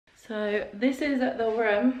So this is the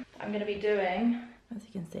room I'm going to be doing. As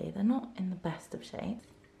you can see, they're not in the best of shapes.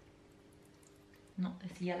 Not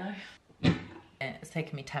this yellow. It's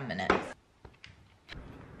taken me 10 minutes.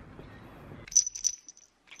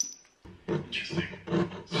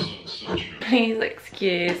 Please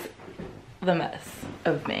excuse the mess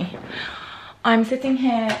of me. I'm sitting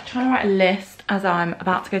here trying to write a list as I'm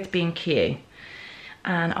about to go to B&Q,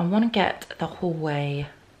 and I want to get the hallway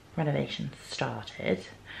renovation started.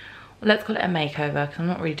 Well, let's call it a makeover because I'm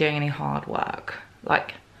not really doing any hard work,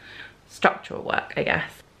 like structural work, I guess.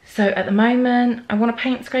 So at the moment I want a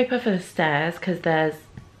paint scraper for the stairs because there's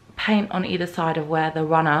paint on either side of where the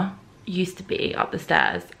runner used to be up the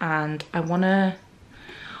stairs, and I want to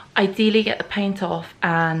ideally get the paint off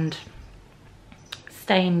and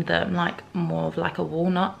stain them like more of like a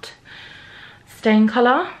walnut stain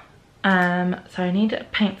colour. So I need a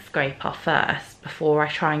paint scraper first before I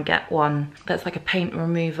try and get one that's like a paint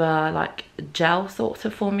remover, like gel sort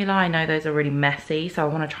of formula. I know those are really messy, so I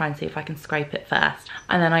want to try and see if I can scrape it first.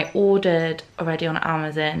 And then I ordered already on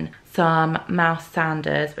Amazon some mouse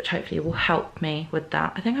sanders, which hopefully will help me with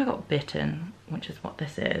that. I think I got bitten, which is what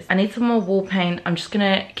this is. I need some more wall paint. I'm just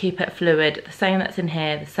gonna keep it fluid, the same that's in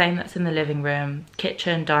here, the same that's in the living room,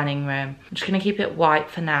 kitchen, dining room. I'm just gonna keep it white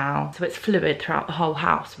for now, so it's fluid throughout the whole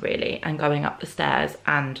house really, and going up the stairs,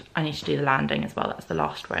 and I need to do the landing as well, that's the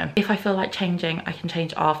last room. If I feel like changing, I can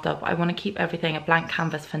change after, but I wanna keep everything a blank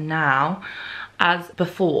canvas for now. As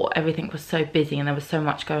before, everything was so busy and there was so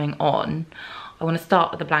much going on. I wanna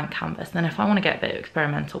start with a blank canvas, and then if I wanna get a bit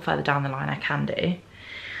experimental further down the line, I can do.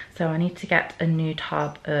 So I need to get a new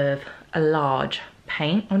tub of a large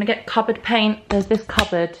paint. I want to get cupboard paint. There's this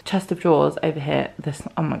cupboard chest of drawers over here. This,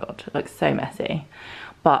 oh my god, it looks so messy.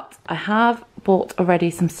 But I have bought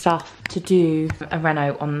already some stuff to do a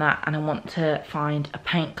reno on that, and I want to find a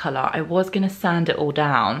paint colour. I was going to sand it all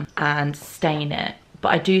down and stain it, but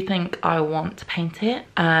I do think I want to paint it.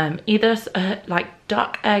 Either like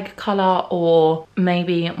duck egg colour or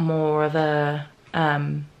maybe more of a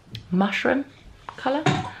mushroom colour.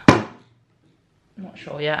 Not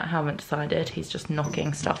sure yet, I haven't decided. He's just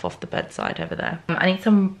knocking stuff off the bedside over there. I need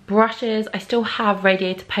some brushes. I still have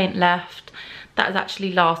radiator paint left. That has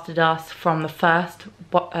actually lasted us from the first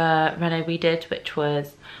reno we did, which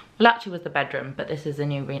was, well, actually was the bedroom, but this is a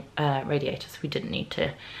new radiator, so we didn't need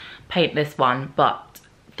to paint this one. But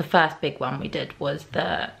the first big one we did was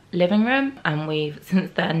the living room, and we've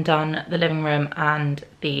since then done the living room and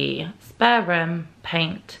the spare room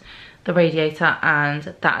paint, the radiator,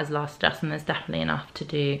 and that has lasted us, and there's definitely enough to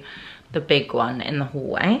do the big one in the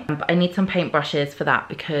hallway. But I need some paint brushes for that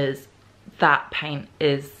because that paint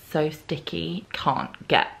is so sticky, can't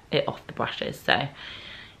get it off the brushes, so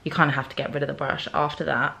you kind of have to get rid of the brush after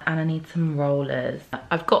that. And I need some rollers.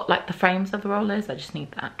 I've got like the frames of the rollers, I just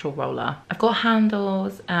need the actual roller. I've got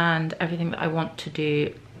handles and everything that I want to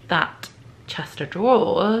do that chest of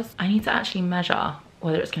drawers. I need to actually measure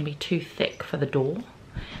whether it's going to be too thick for the door.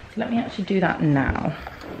 So let me actually do that now.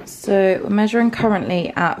 So we're measuring currently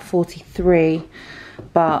at 43,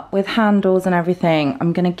 but with handles and everything,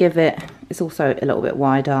 I'm gonna give it, it's also a little bit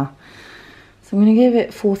wider. So I'm gonna give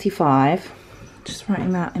it 45, just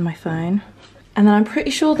writing that in my phone. And then I'm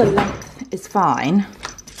pretty sure the length is fine.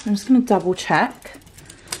 I'm just gonna double check.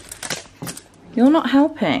 You're not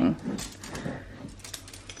helping.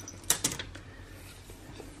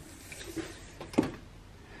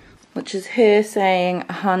 Which is here saying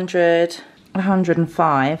 100,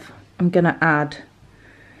 105. I'm gonna add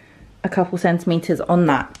a couple centimeters on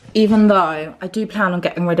that, even though I do plan on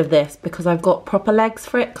getting rid of this because I've got proper legs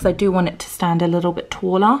for it, because I do want it to stand a little bit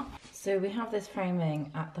taller. So we have this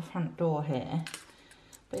framing at the front door here,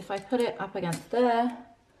 but if I put it up against there,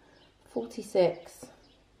 46,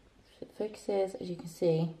 if it focuses, as you can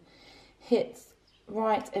see, hits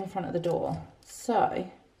right in front of the door. So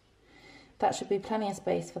that should be plenty of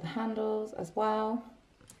space for the handles as well.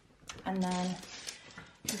 And then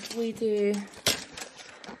if we do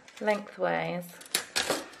lengthways,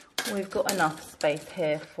 we've got enough space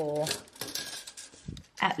here for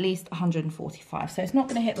at least 145. So it's not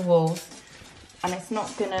going to hit the walls, and it's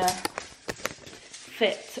not going to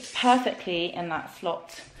fit perfectly in that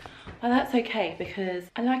slot. But that's okay because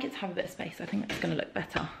I like it to have a bit of space. I think it's going to look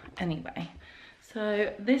better anyway.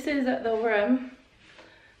 So this is the room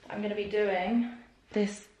I'm going to be doing.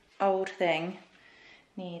 This old thing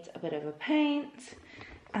needs a bit of a paint,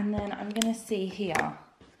 and then I'm going to see here.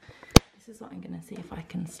 This is what I'm going to see if I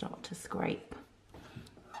can start to scrape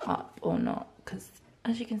up or not, because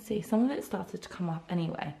as you can see, some of it started to come up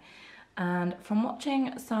anyway. And from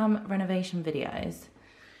watching some renovation videos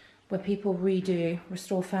where people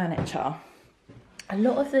restore furniture, A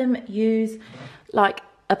lot of them use like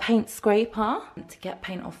a paint scraper to get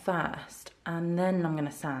paint off first, and then I'm going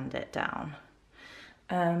to sand it down.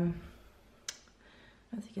 As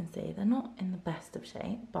you can see, they're not in the best of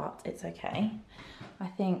shape, but it's okay. I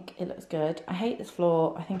think it looks good. I hate this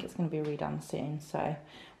floor. I think it's going to be redone soon, so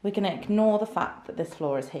we're going to ignore the fact that this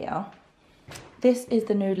floor is here. This is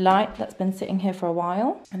the new light that's been sitting here for a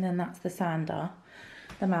while, and then that's the sander,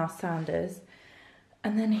 the mouse sanders.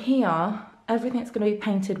 And then here, everything's going to be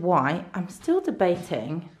painted white. I'm still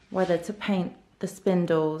debating whether to paint the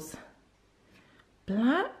spindles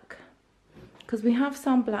black, because we have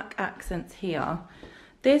some black accents here.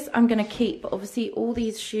 This I'm going to keep, but obviously all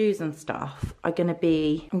these shoes and stuff are going to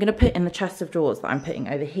be, I'm going to put in the chest of drawers that I'm putting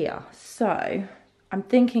over here. So I'm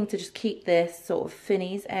thinking to just keep this sort of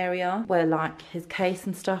Finny's area where like his case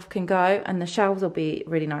and stuff can go, and the shelves will be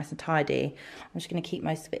really nice and tidy. I'm just going to keep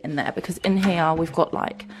most of it in there, because in here we've got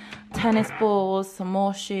like tennis balls, some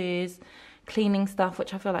more shoes, cleaning stuff,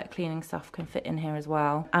 which I feel like cleaning stuff can fit in here as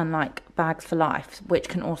well, and like bags for life, which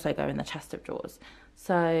can also go in the chest of drawers.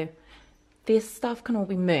 So this stuff can all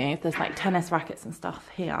be moved. There's like tennis rackets and stuff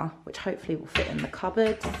here, which hopefully will fit in the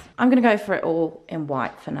cupboards. I'm going to go for it all in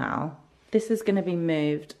white for now. This is going to be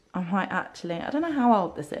moved. I might actually, I don't know how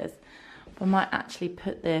old this is, but I might actually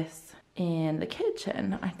put this in the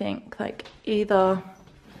kitchen. I think like either,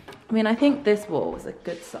 I mean, I think this wall is a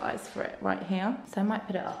good size for it right here. So I might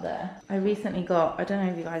put it up there. I recently got, I don't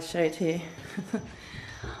know if you guys showed you,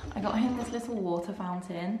 I got him this little water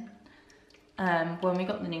fountain. When we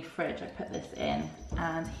got the new fridge, I put this in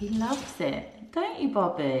and he loves it. Don't you,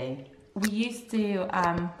 Bobby? We used to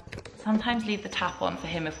sometimes leave the tap on for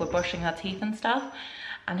him if we're brushing our teeth and stuff,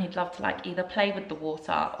 and he'd love to like either play with the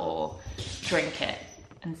water or drink it.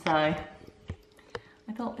 And so I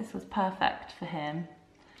thought this was perfect for him.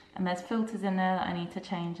 And there's filters in there that I need to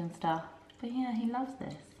change and stuff. But yeah, he loves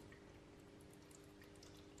this.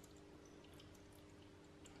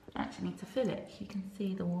 I actually need to fill it. You can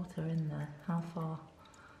see the water in there, how far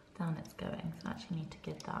down it's going. So I actually need to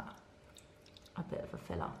give that a bit of a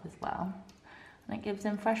fill up as well. And it gives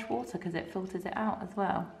him fresh water because it filters it out as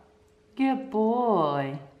well. Good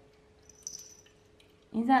boy.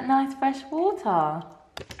 Is that nice fresh water?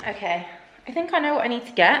 Okay, I think I know what I need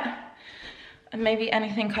to get. And maybe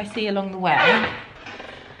anything I see along the way.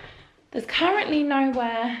 There's currently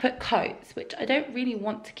nowhere to put coats, which I don't really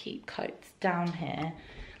want to keep coats down here.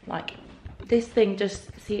 Like this thing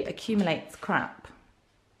just, see, accumulates crap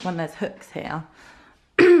when there's hooks here.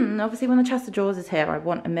 Obviously when the chest of drawers is here, I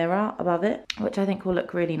want a mirror above it, which I think will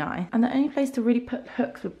look really nice. And the only place to really put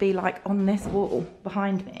hooks would be like on this wall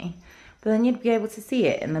behind me. But then you'd be able to see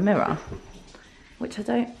it in the mirror, which I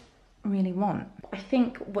don't really want. I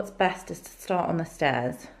think what's best is to start on the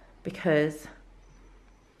stairs, because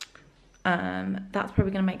that's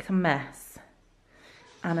probably going to make some mess.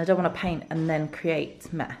 And I don't want to paint and then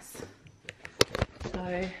create mess.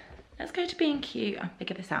 So let's go to B&Q and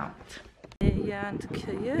figure this out. B&Q.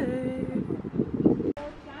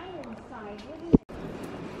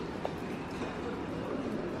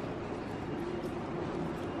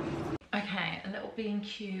 Okay, a little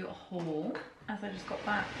B&Q haul. As I just got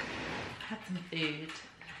back, I had some food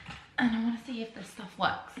and I want to see if this stuff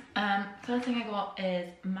works. First thing I got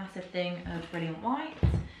is a massive thing of Brilliant White.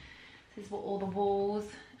 This is what all the walls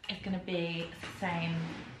is going to be the same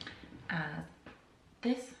as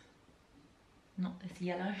this, not this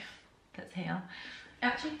yellow that's here. It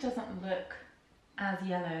actually doesn't look as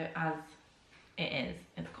yellow as it is.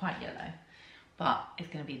 It's quite yellow, but it's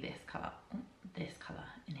going to be this colour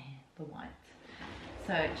in here, the white.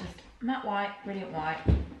 So just matte white, Brilliant White.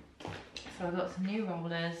 So I've got some new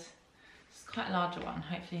rollers. It's quite a larger one.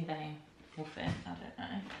 Hopefully they will fit. I don't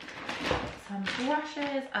know. Some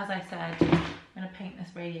brushes. As I said, I'm going to paint this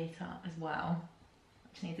radiator as well,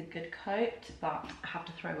 which needs a good coat, but I have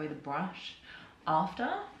to throw away the brush after.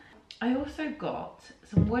 I also got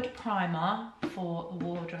some wood primer for the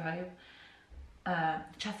wardrobe,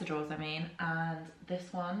 chest of drawers I mean, and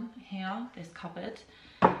this one here, this cupboard.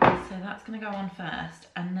 So that's going to go on first,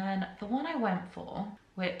 and then the one I went for,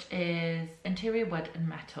 which is interior wood and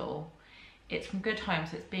metal. It's from Good Home,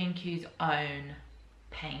 so it's B&Q's own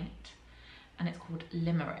paint, and it's called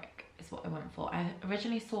Limerick is what I went for. I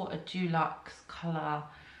originally saw a Dulux colour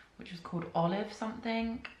which was called Olive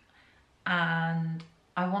something, and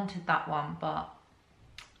I wanted that one, but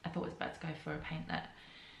I thought it was better to go for a paint that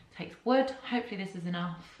takes wood. Hopefully this is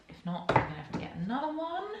enough. If not, I'm gonna have to get another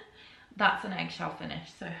one. That's an eggshell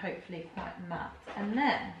finish, so hopefully quite matte. And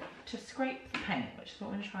then to scrape the paint, which is what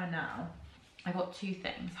I'm gonna try now, I got two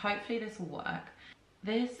things. Hopefully this will work.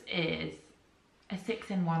 This is a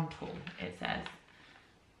 6-in-1 tool, it says.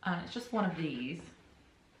 and it's just one of these.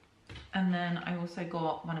 And then I also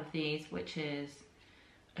got one of these, which is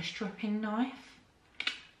a stripping knife,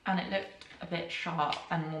 and it looked a bit sharp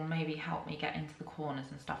and will maybe help me get into the corners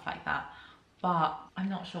and stuff like that, but I'm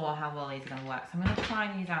not sure how well these are going to work, so I'm going to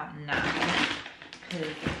try these out now,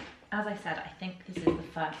 because as I said, I think this is the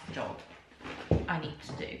first job I need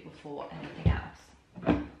to do before anything else.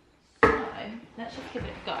 So let's just give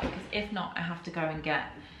it a go, because if not, I have to go and get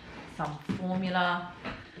some formula,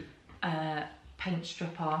 paint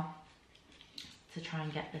stripper, to try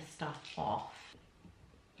and get this stuff off.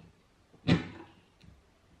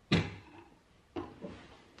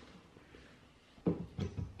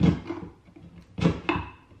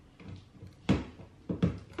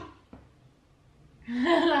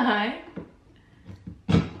 Hello.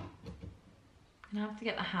 I'm gonna have to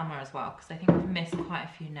get the hammer as well, because I think I've missed quite a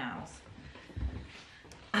few nails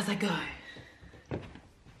as I go.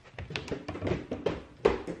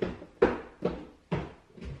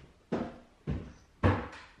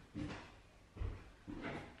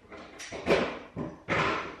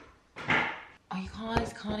 Oh, you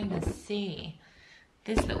guys can't even see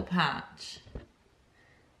this little patch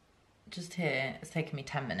just here. It's taken me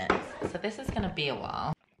 10 minutes, so this is gonna be a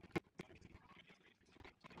while.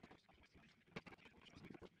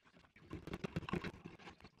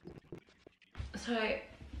 So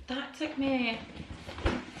that took me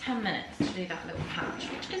 10 minutes to do that little patch,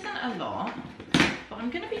 which isn't a lot, but I'm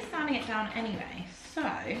gonna be sanding it down anyway. So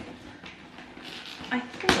I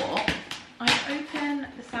thought I'd open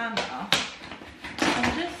the sander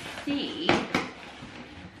and just see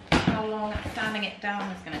how long sanding it down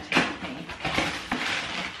is gonna take me.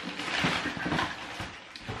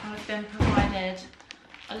 I've been provided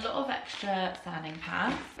a lot of extra sanding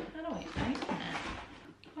pads. How do I open it?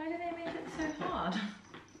 Why do they make it so hard?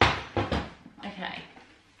 Okay.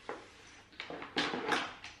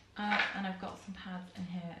 And I've got some pads in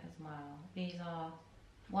here as well. These are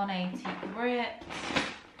 180 grit.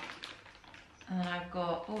 And then I've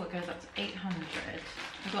got, oh, it goes up to 800.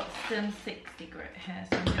 I've got some 60 grit here,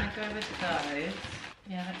 so I'm gonna go with those.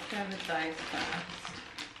 Yeah, let's go with those first.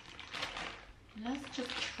 Let's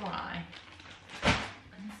just try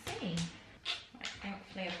and see. Right,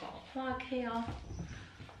 thankfully I've got a plug here.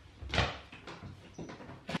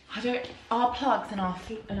 Our plugs in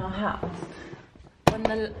our house, when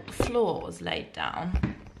the floor was laid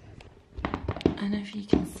down, I don't know if you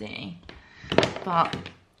can see, but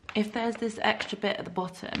if there's this extra bit at the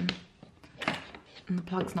bottom and the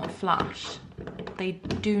plug's not flush, they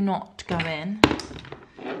do not go in.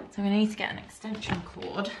 So I'm gonna need to get an extension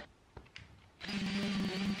cord.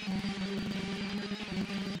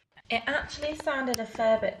 It actually sanded a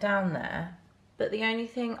fair bit down there, but the only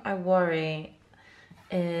thing I worry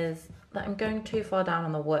is that I'm going too far down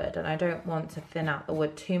on the wood and I don't want to thin out the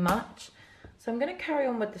wood too much. So I'm going to carry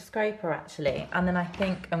on with the scraper actually, and then I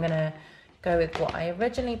think I'm going to go with what I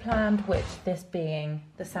originally planned, which this being,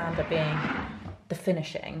 the sander being the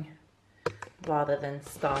finishing rather than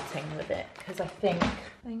starting with it, because I think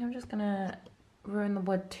I'm just going to ruin the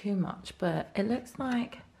wood too much, but it looks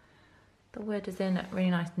like the wood is in a really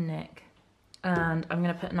nice nick, and I'm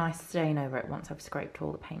going to put a nice stain over it once I've scraped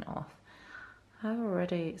all the paint off. I've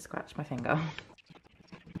already scratched my finger.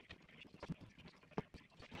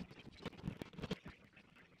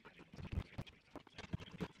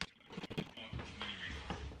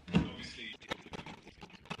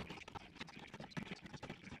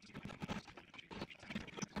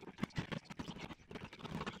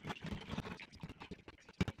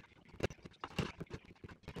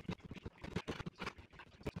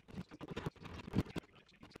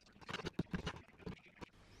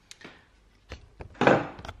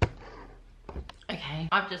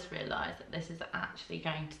 I've just realised that this is actually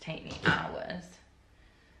going to take me hours,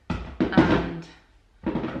 and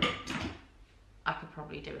I could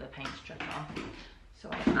probably do with a paint stripper. So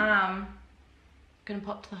I am going to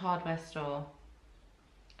pop to the hardware store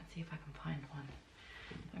and see if I can find one.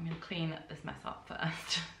 I'm going to clean this mess up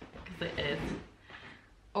first because it is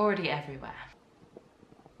already everywhere.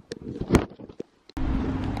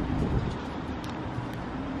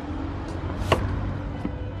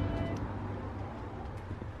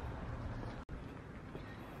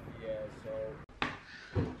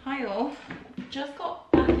 Hi all, just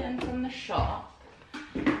got back in from the shop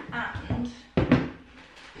and put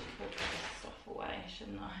this stuff away,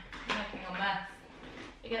 shouldn't I? I'm making a mess.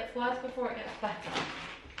 It gets worse before it gets better.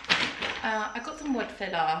 I got some wood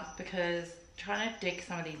filler because trying to dig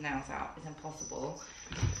some of these nails out is impossible.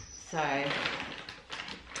 So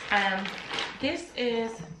this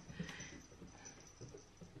is,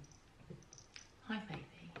 hi baby.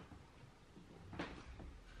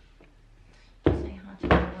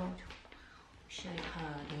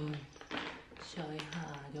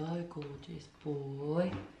 gorgeous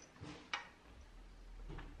boy.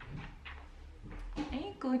 Ain't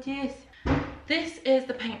you gorgeous? This is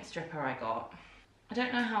the paint stripper I got. I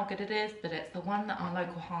don't know how good it is, but it's the one that our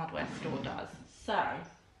local hardware store does. So,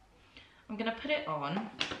 I'm gonna put it on.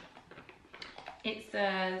 It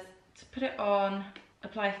says to put it on,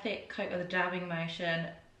 apply a thick coat with a dabbing motion,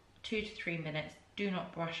 2 to 3 minutes, do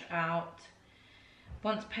not brush out.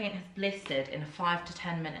 Once paint has blistered in 5 to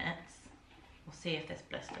 10 minutes, we'll see if this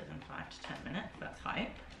blisters in 5 to 10 minutes, that's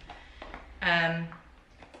hype.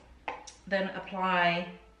 Then apply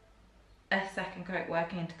a second coat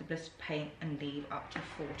working into the blistered paint and leave up to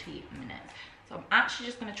 40 minutes. So I'm actually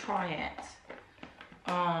just gonna try it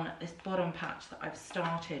on this bottom patch that I've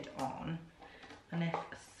started on, and if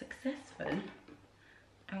successful,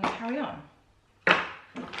 I'm gonna carry on.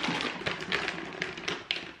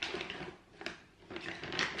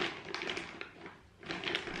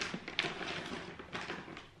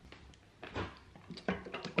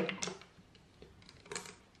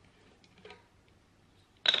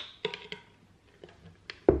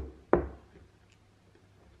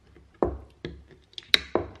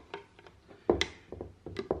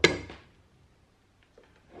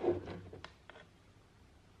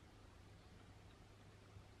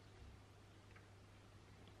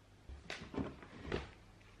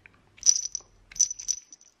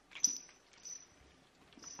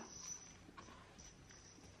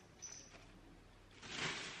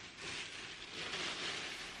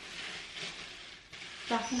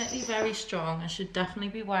 Definitely very strong. I should definitely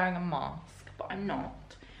be wearing a mask, but I'm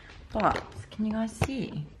not. But can you guys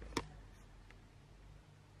see?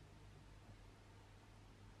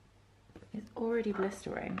 It's already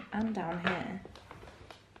blistering and down here.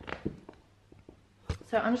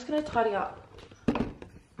 So I'm just going to tidy up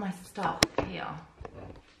my stuff here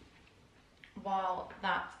while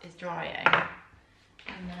that is drying,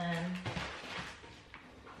 and then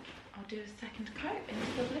I'll do a second coat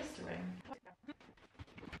into the blistering.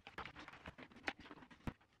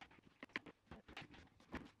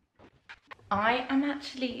 I am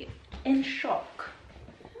actually in shock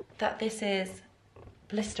that this is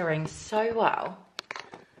blistering so well.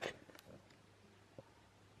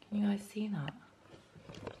 Can you guys see that?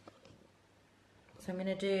 So I'm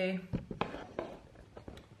gonna do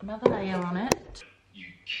another layer on it. You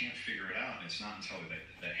can't figure it out, and it's not until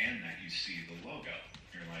the end that you see the logo.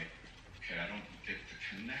 You're like, okay, I don't get the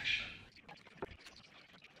connection.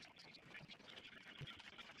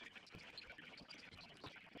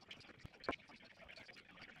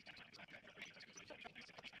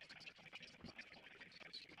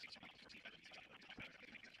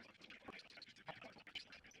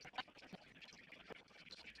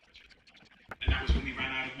 And that was when we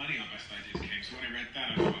ran out of money on Best Ideas came. So when I read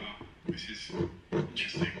that, I thought, oh, this is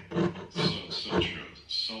interesting. So true.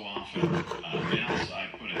 So often. And also, I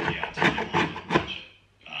put a timeline of the budget.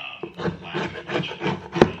 Lack of budget. A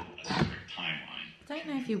strict timeline. I don't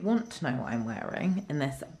know if you want to know what I'm wearing in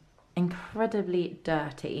this incredibly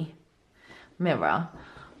dirty mirror,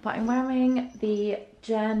 but I'm wearing the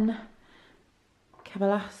Jen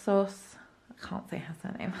Caballazos, I can't say her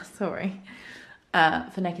surname, sorry,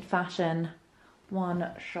 for Naked Fashion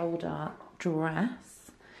one shoulder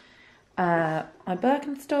dress, my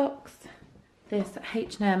Birkenstocks, this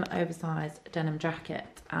H&M oversized denim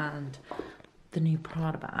jacket, and the new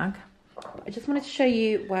Prada bag. I just wanted to show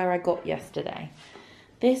you where I got yesterday.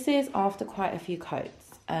 This is after quite a few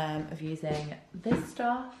coats of using this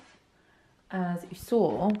stuff. As you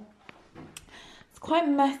saw, it's quite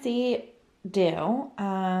a messy deal,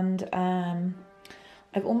 and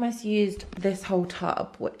I've almost used this whole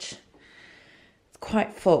tub, which is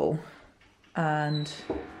quite full, and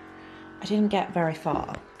I didn't get very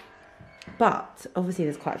far. But obviously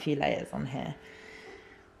there's quite a few layers on here.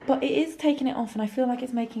 But it is taking it off, and I feel like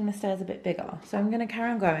it's making the stairs a bit bigger. So I'm going to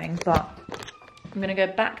carry on going, but I'm going to go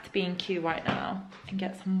back to B&Q right now and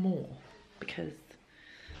get some more, because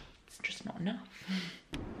it's just not enough.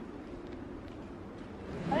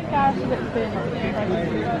 Hi guys, it's been